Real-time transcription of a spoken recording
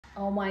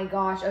Oh my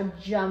gosh, a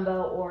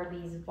jumbo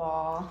Orbeez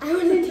ball. I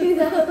want to do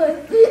that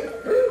one.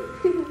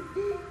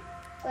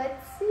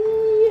 Let's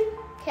see.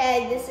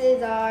 Okay, this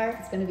is our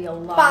It's gonna be a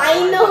lot.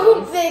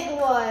 final big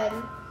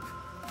one.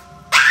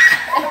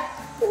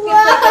 It's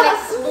like an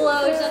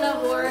explosion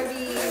of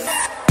Orbeez.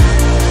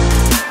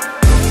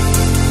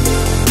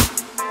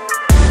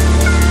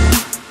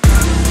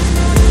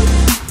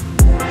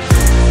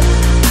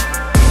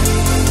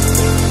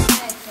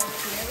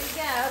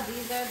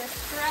 These are the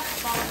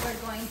stress balls we're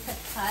going to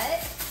cut.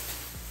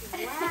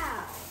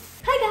 Wow.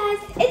 Hi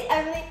guys, it's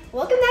Everleigh.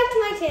 Welcome back to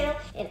my channel,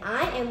 and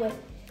I am with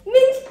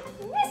Miss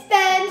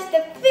Benz,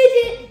 the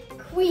Fidget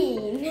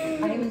Queen.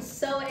 I am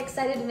so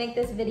excited to make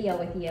this video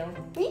with you.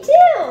 Me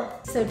too.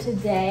 So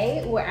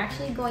today, we're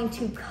actually going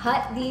to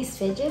cut these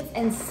fidgets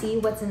and see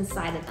what's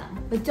inside of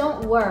them. But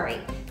don't worry,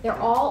 they're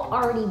all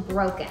already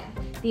broken.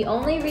 The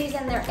only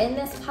reason they're in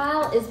this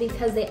pile is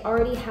because they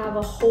already have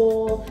a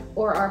hole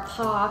or are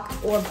pocked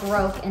or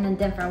broke in a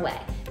different way.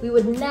 We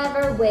would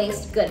never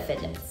waste good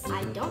fidgets.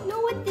 I don't know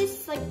what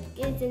this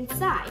is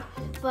inside,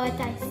 but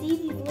I see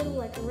these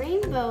little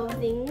rainbow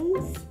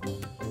things.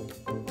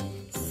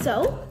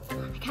 So,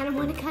 I kind of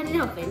want to cut it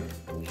open.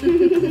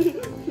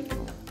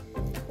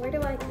 Where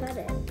do I cut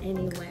it?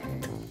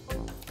 Anywhere.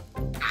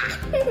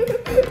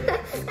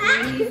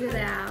 Squeeze it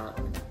out.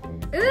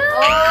 Ooh!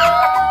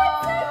 Oh!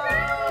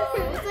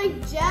 It's like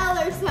gel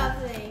or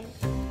something.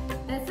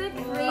 That's a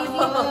crazy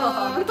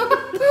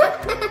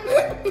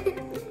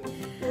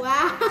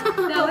Wow.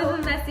 That was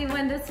a messy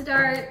one to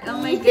start. Oh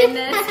my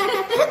goodness.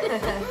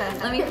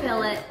 Let me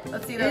feel it.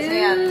 Let's see those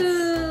hands.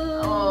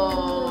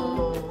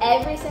 Oh.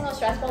 Every single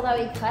stress ball that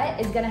we cut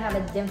is gonna have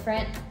a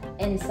different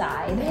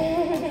inside.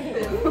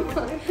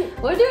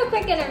 We'll do a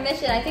quick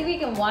intermission. I think we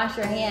can wash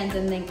your hands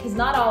and then, because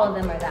not all of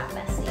them are that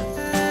messy.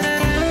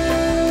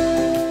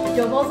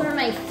 Dough balls are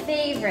my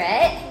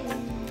favorite.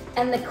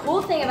 And the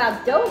cool thing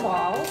about dough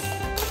balls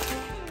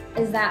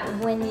is that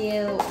when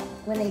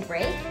they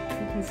break,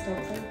 you can still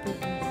take the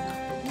inside.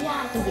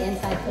 Yeah, because the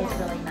inside feels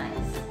really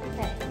nice.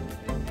 Okay.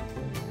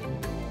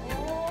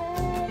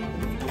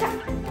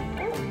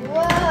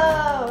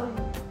 Whoa!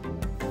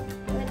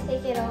 I'm gonna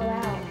take it all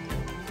out.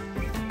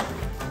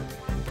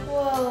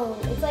 Whoa!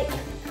 It's like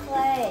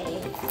clay.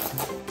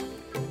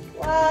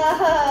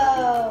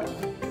 Whoa!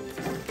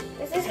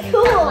 This is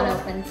cool. That one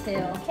open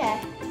too. Okay.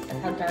 Look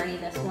how dirty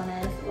this one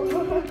is.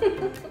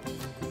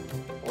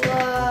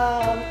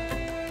 Whoa!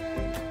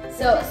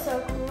 So this is so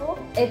cool.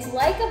 it's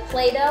like a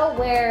Play-Doh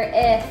where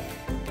if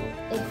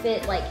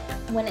it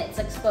when it's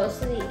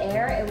exposed to the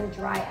air, it will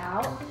dry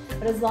out.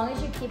 But as long as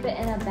you keep it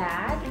in a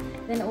bag,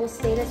 then it will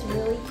stay this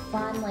really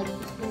fun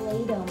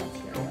Play-Doh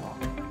material.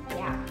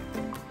 Yeah.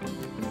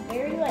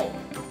 Very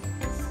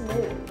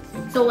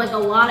smooth. So a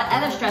lot of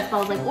other stress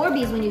balls like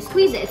Orbeez, when you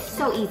squeeze it, it's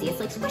so easy. It's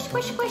like squish,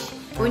 squish, squish.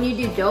 When you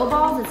do dough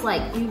balls, it's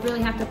you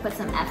really have to put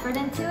some effort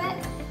into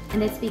it.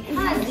 And it's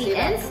because the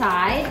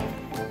inside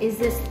is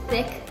this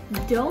thick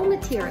dough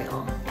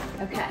material.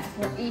 Okay,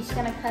 we're each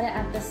gonna cut it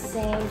at the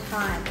same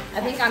time.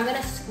 I think I'm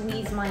gonna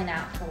squeeze mine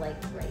out to break.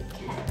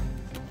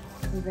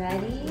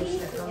 Ready?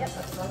 Yep.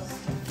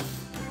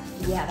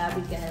 Yeah,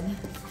 that'd be good.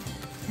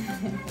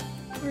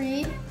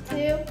 3, 2,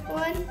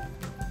 1.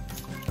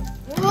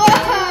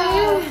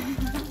 Whoa!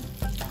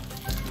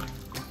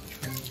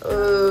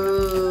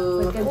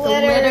 Ooh. Look at the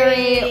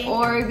Glittery. glittery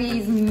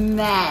Orbeez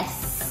mess.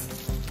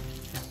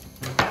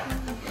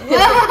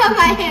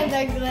 My hands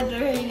are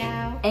glittery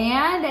now.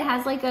 And it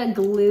has a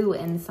glue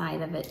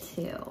inside of it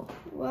too.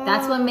 Whoa.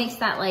 That's what makes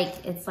that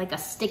it's like a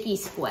sticky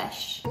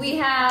squish. We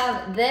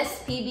have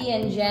this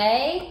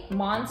PB&J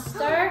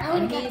monster. I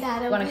wanna and cut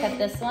that wanna open. cut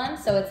this one,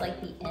 so it's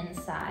the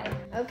inside.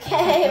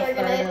 Okay, we're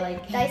prefer gonna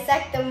to,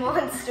 dissect the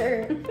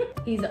monster.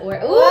 He's Ooh,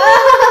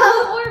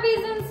 Whoa!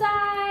 Orbeez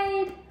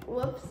inside.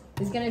 Whoops.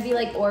 He's gonna be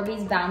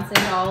Orbeez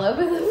bouncing all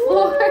over the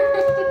floor.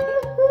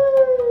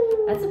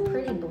 That's a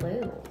pretty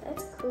blue.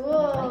 That's I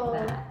cool.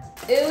 like that.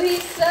 Ooh,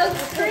 he's so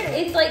pretty.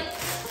 It's sticky.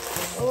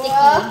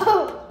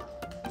 Whoa!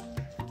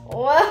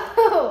 Whoa!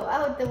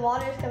 Oh, the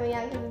water's coming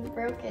out because it's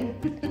broken.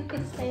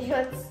 Okay,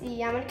 let's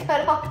see. I'm gonna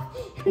cut off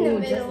in the Ooh,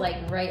 middle.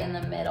 just right in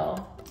the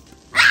middle.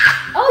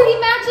 Oh, he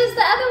matches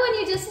the other one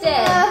you just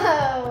did.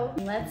 Whoa!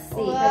 Let's see.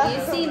 Whoa. Have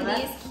you seen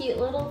these cute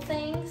little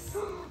things?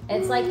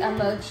 It's like a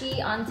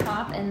mochi on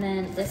top, and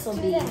then this will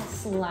be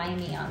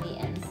slimy on the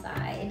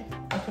inside.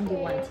 I can do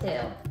one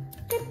too.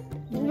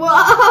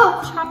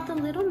 Whoa! Chop the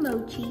little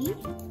mochi.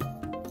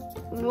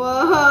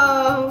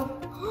 Whoa!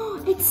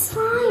 It's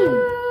slime.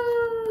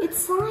 It's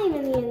slime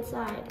in the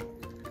inside.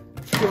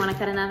 Do you want to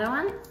cut another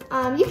one?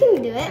 You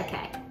can do it.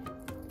 Okay.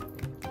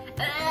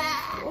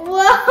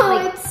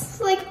 Whoa! It's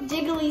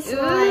jiggly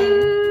slime.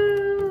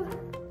 Ooh.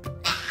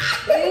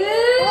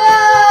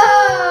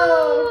 Whoa!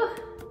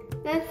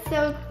 That's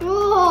so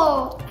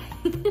cool.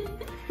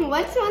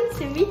 Which one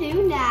should we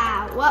do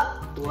now?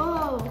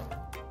 Whoa!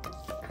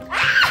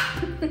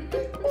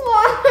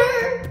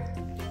 Water!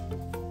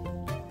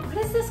 What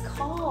is this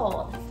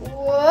called?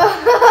 Whoa!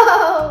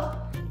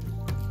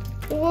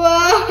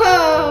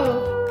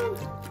 Whoa!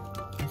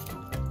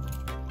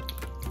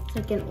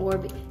 It's like an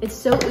Orbeez. It's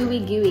so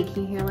ooey gooey.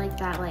 Can you hear like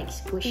that like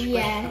squish,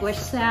 squish, squish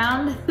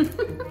sound?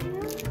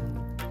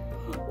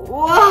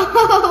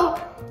 Whoa!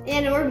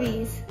 And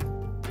Orbeez.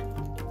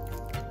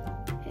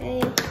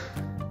 Okay.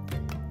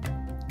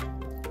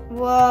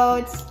 Whoa,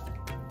 it's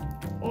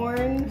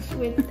orange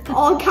with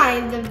all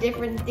kinds of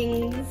different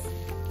things.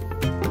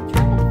 I'm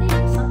trying to think.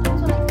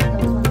 Sometimes when I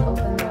cut those ones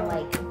open, they're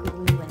like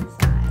glue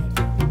inside.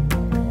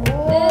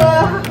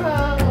 Whoa!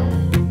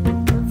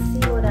 Let's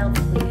see what else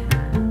we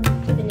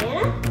have.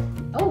 Banana?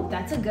 Oh,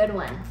 that's a good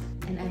one.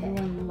 And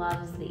everyone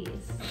loves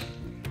these.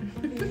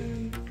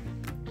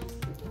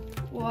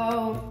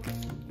 Whoa.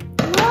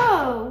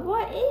 Whoa,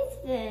 what is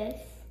this?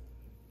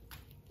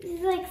 This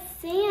is like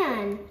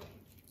sand.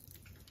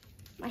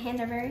 My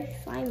hands are very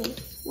slimy.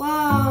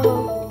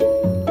 Whoa.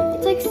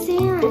 It's like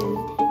sand.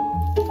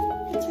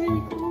 It's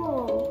really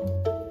cool.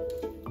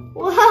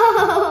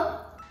 Whoa.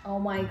 Oh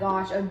my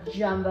gosh, a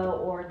jumbo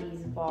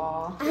Orbeez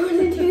ball. I want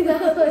to do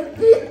that one.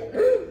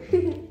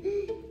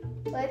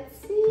 Let's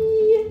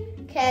see.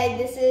 Okay,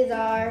 this is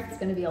our It's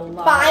gonna be a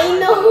lot.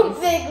 final of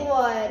big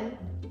one.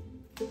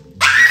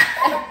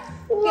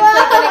 It's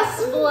like an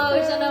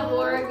explosion of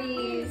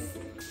Orbeez.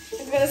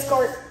 It's gonna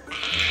squirt.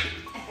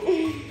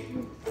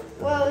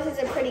 Whoa, this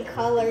is a pretty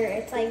color.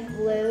 It's like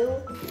blue.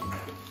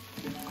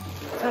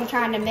 I'm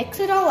trying to mix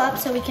it all up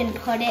so we can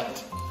put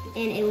it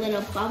in a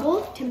little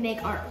bubble to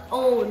make our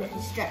own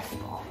stress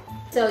ball.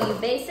 So you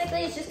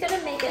basically, it's just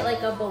gonna make it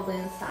like a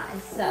balloon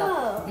size. So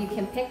Whoa. you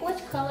can pick which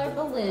color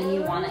balloon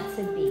you want it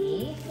to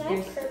be.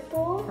 That's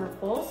purple.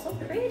 Purple, so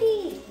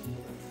pretty.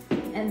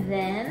 And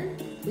then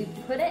we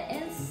put it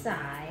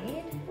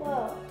inside.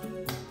 Whoa.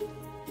 Looks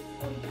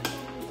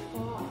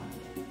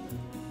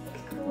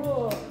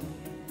cool.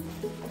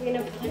 We're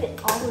gonna put it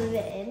all of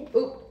it in.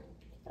 Ooh,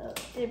 Oh,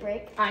 did it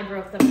break? I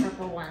broke the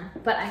purple one.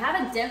 But I have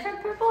a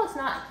different purple. It's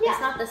not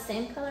the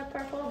same color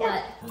purple,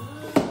 Yeah. but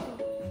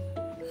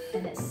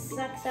and it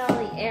sucks all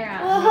the air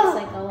out and Whoa. makes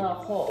like a little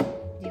hole.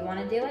 Do you want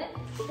to do it?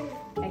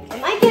 Okay.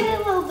 It might get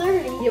a little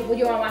dirty. You want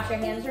to wash your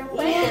hands real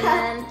quick,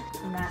 Yeah.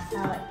 and that's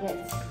how it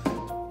gets.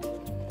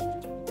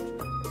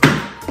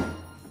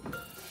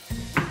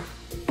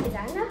 Is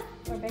that enough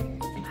or bigger?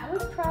 I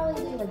would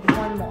probably do like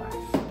one more.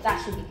 That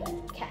should be good.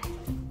 Okay.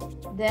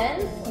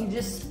 Then you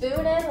just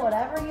spoon in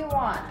whatever you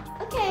want.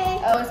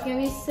 Okay. Oh, it's gonna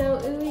be so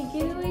ooey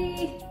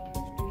gooey.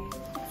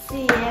 Let's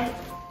see.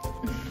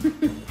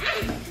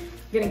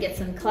 You're gonna get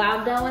some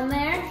cloud dough in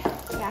there.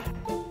 Yeah.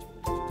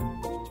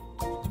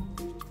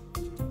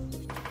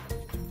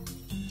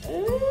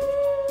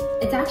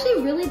 It's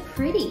actually really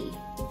pretty.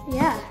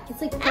 Yeah.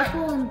 It's like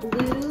purple and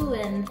blue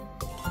and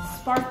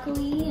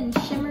sparkly and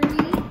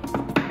shimmery.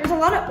 There's a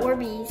lot of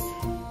Orbeez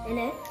in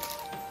it.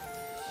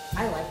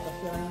 I like the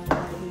feeling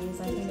of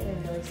these. I think they're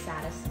really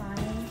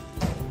satisfying.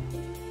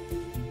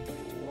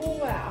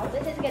 Wow,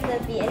 this is gonna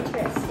be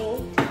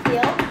interesting to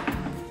feel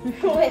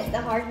with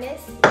the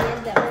hardness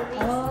and the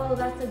Orbeez. Oh,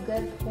 that's a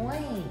good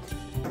point.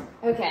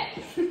 Okay.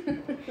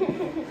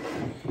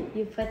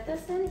 You put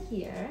this in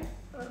here,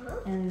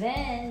 and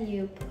then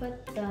you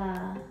put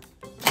the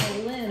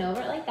balloon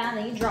over it like that,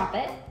 and then you drop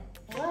it.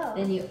 Whoa.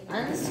 Then you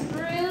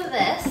unscrew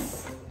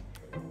this,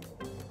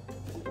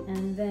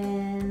 and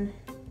then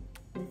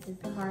this is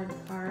the hard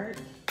part.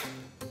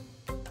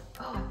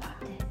 Oh, I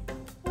popped it.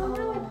 Oh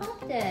no, I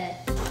popped it.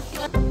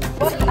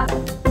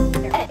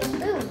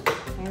 Boom.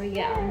 There we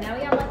go. And now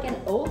we have like an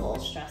oval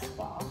stress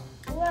ball.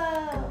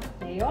 Whoa.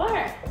 There you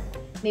are.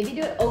 Maybe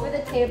do it over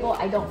the table.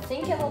 I don't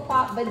think it will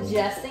pop, but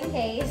just in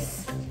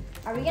case.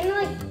 Are we gonna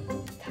like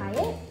tie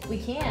it? We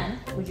can.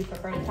 Would you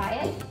prefer to tie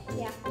it?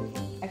 Yeah.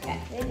 Okay.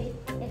 Maybe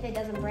if it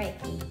doesn't break.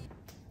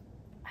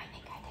 I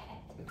think I did it.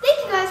 Thank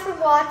you guys for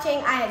watching.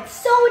 I had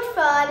so much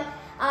fun.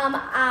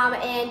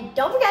 And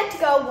don't forget to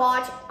go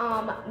watch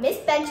Miss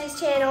Bench's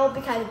channel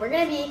because we're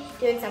gonna be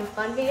doing some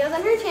fun videos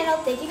on her channel.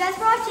 Thank you guys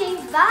for watching.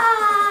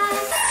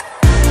 Bye.